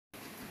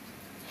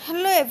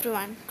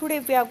everyone, today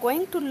we are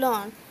going to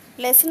learn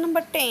lesson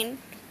number 10,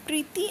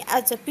 Preeti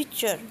as a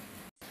picture.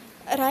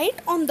 Right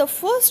on the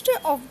first day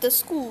of the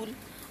school,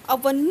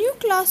 our new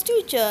class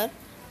teacher,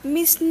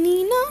 Miss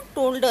Nina,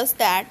 told us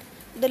that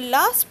the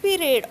last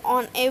period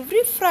on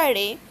every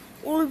Friday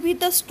would be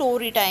the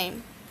story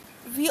time.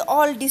 We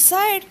all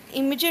decided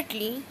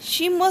immediately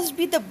she must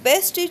be the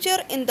best teacher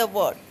in the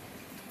world.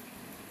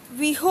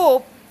 We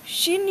hope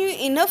she knew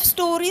enough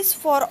stories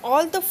for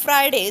all the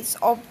Fridays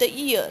of the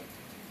year.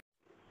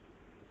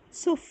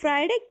 So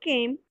Friday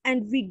came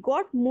and we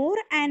got more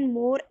and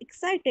more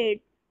excited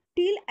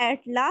till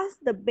at last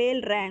the bell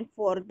rang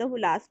for the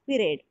last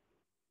period.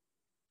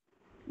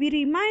 We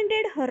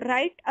reminded her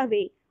right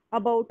away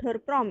about her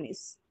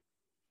promise.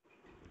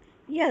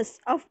 Yes,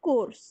 of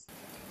course,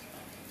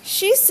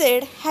 she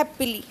said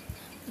happily.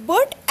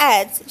 But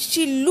as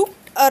she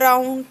looked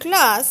around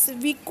class,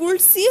 we could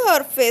see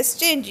her face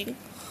changing.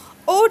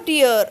 Oh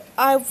dear,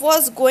 I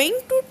was going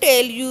to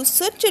tell you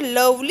such a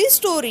lovely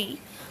story,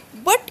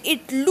 but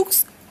it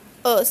looks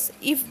us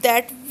if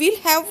that will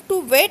have to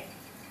wait.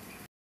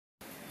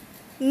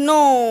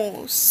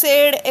 No,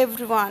 said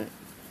everyone.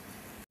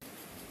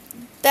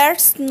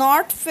 That's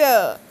not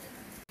fair.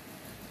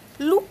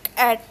 Look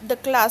at the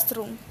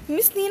classroom.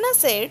 Miss Nina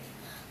said,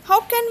 how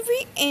can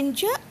we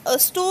enjoy a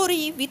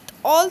story with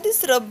all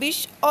this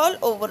rubbish all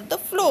over the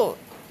floor?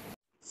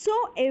 So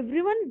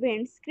everyone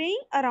went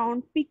scurrying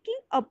around picking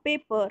up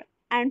paper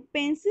and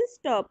pencil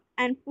stub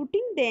and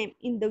putting them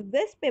in the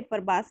waste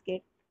paper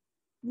basket.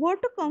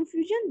 What a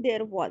confusion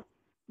there was!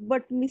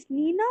 But Miss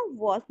Nina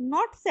was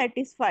not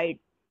satisfied.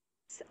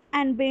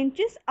 And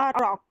benches are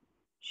rock,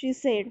 she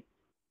said.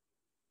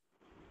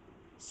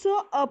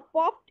 So up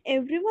popped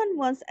everyone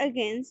once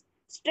again,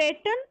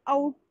 straightened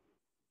out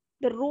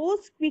the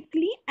rows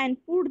quickly and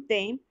put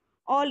them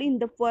all in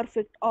the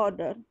perfect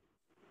order.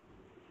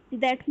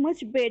 That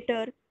much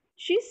better,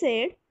 she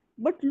said.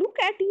 But look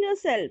at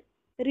yourself.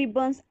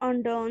 Ribbons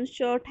undone,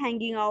 shirt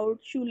hanging out,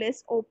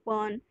 shoelace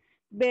open,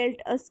 belt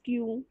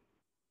askew.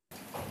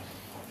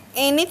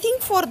 Anything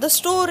for the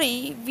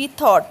story, we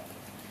thought.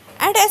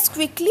 And as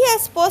quickly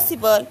as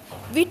possible,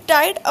 we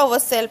tied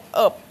ourselves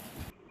up.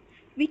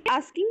 We kept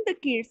asking the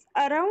kids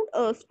around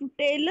us to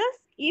tell us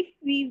if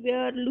we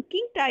were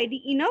looking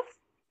tidy enough.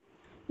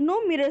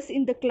 No mirrors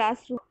in the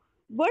classroom,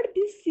 but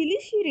this silly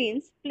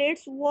Shireen's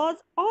plates was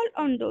all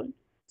undone.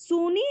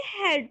 Sony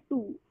had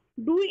to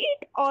do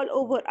it all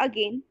over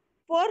again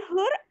for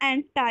her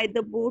and tie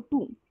the bow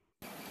too.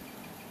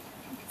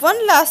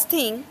 One last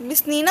thing,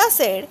 Miss Nina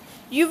said,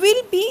 you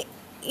will be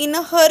in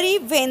a hurry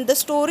when the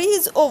story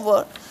is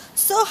over.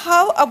 So,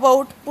 how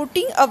about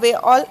putting away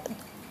all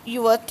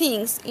your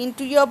things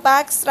into your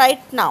bags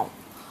right now?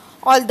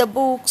 All the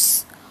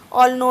books,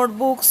 all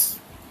notebooks.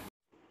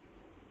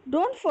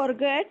 Don't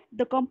forget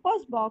the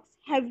compass box.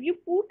 Have you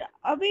put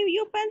away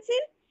your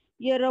pencil,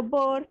 your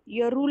rubber,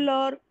 your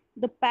ruler,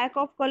 the pack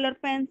of color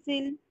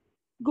pencil?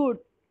 Good.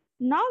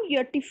 Now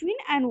your tiffin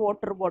and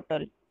water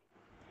bottle.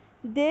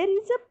 There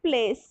is a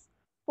place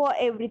for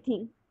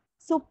everything.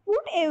 So put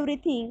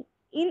everything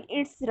in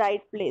its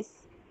right place.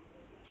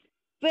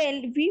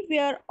 Well, we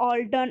were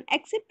all done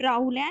except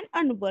Rahul and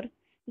Anwar.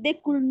 They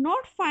could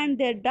not find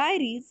their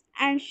diaries,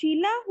 and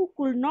Sheila, who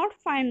could not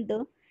find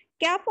the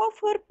cap of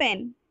her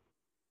pen,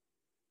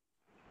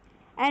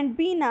 and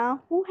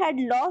Bina, who had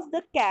lost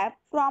the cap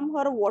from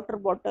her water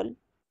bottle.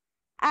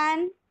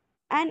 And,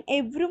 and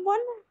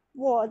everyone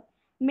was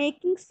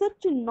making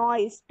such a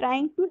noise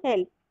trying to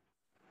help.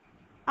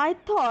 I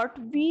thought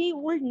we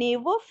would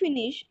never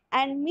finish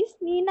and Miss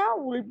Nina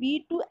would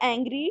be too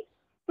angry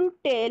to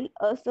tell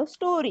us a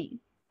story.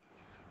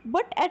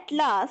 But at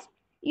last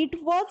it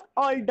was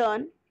all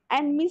done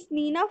and Miss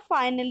Nina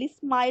finally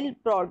smiled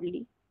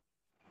broadly.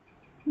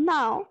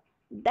 Now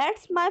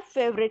that's my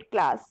favorite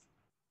class.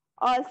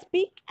 All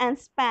spick and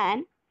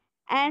span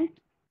and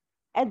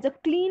as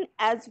clean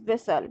as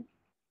vessel.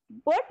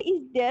 But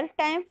is there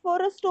time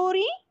for a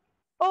story?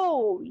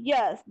 Oh,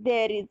 yes,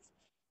 there is.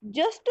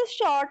 Just a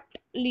short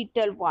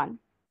little one.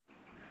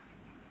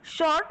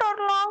 Short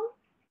or long?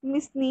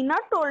 Miss Nina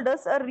told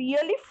us a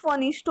really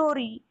funny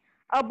story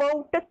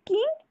about a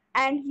king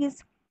and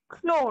his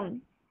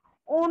clone.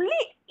 Only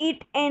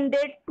it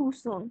ended too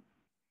soon,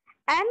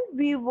 and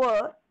we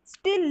were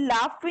still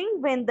laughing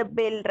when the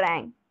bell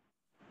rang.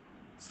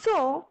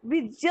 So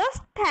we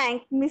just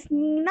thanked Miss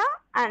Nina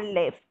and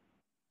left.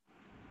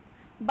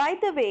 By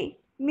the way,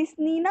 Miss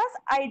Nina's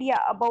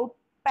idea about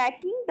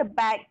packing the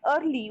bag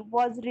early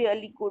was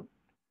really good.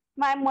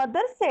 My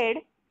mother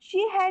said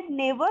she had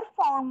never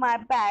found my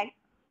bag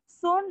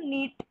so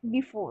neat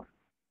before.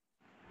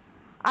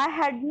 I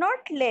had not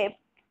left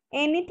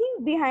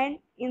anything behind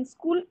in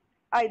school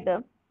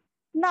either.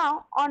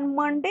 Now, on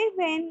Monday,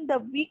 when the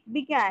week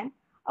began,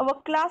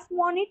 our class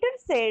monitor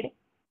said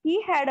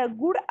he had a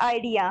good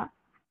idea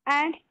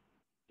and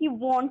he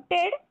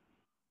wanted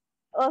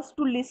us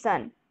to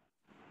listen.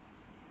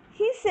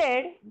 He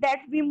said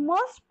that we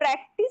must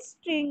practice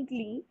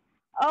strictly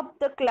up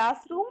the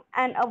classroom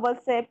and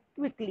ourselves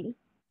quickly,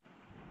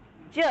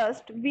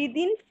 just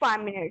within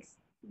 5 minutes.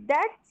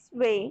 That's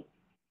way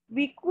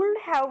we could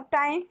have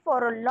time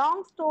for a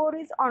long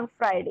stories on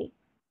Friday.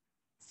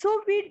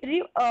 So we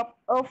drew up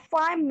a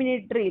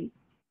 5-minute drill.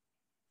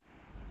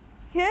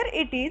 Here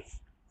it is.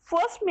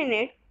 First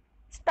minute,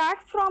 start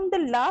from the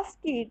last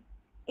kid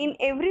in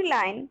every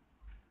line,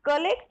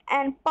 collect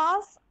and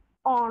pass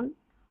on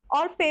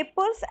all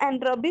papers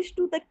and rubbish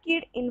to the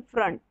kid in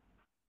front.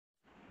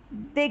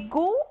 They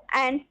go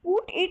and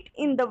put it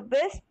in the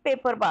waste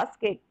paper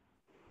basket.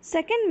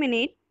 Second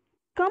minute,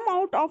 come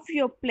out of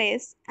your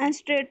place and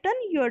straighten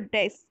your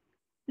desk.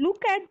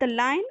 Look at the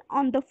line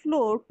on the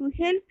floor to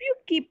help you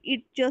keep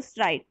it just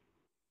right.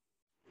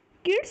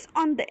 Kids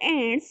on the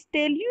ends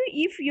tell you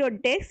if your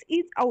desk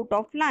is out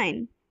of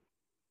line.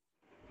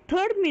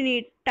 Third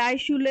minute, tie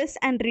shoelace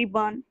and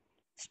ribbon,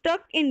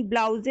 stuck in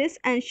blouses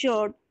and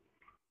shirt,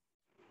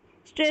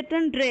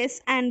 straighten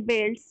dress and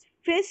belts.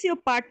 Face your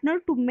partner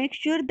to make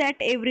sure that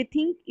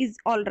everything is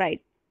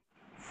alright.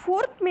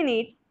 Fourth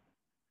minute,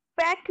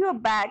 pack your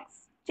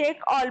bags, check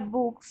all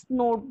books,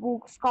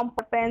 notebooks,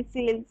 compass,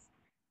 pencils,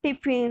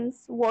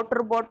 tiffins,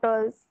 water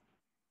bottles.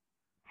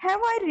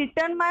 Have I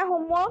written my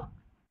homework?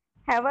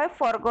 Have I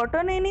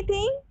forgotten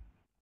anything?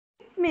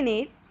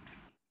 Minute,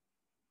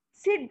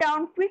 sit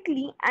down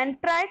quickly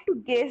and try to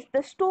guess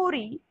the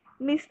story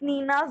Miss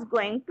Nina's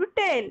going to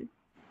tell.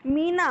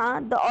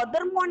 Meena, the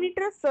other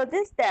monitor,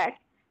 suggests that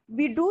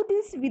we do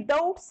this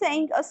without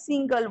saying a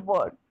single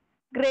word.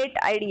 Great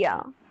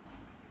idea.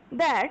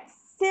 That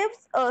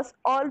saves us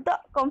all the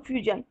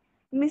confusion.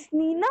 Miss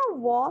Nina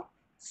was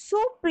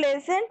so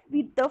pleasant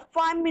with the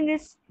 5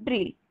 minutes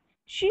drill.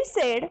 She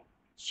said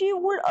she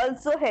would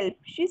also help.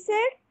 She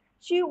said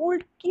she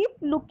would keep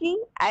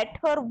looking at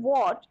her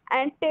watch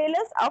and tell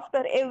us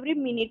after every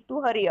minute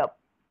to hurry up.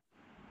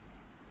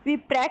 We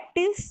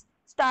practiced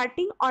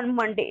starting on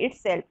Monday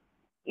itself.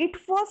 It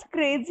was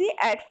crazy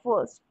at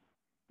first.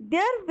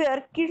 There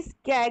were kids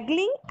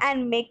giggling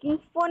and making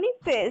funny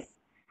faces,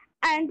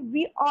 and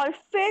we all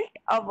felt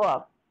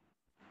awkward.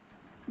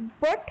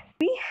 But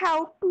we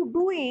have to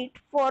do it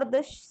for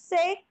the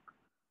sake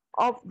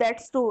of that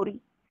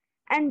story.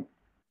 And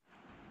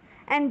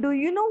and do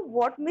you know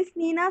what Miss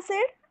Nina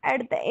said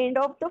at the end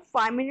of the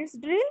 5 minutes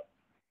drill?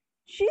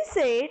 She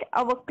said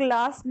our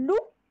class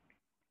looked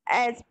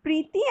as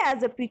pretty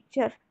as a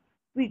picture.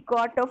 We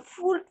got a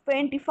full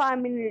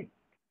 25-minute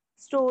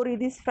story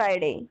this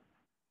Friday.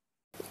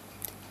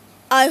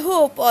 I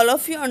hope all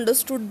of you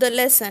understood the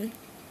lesson.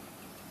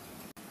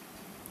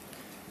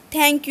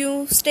 Thank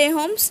you. Stay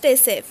home, stay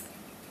safe.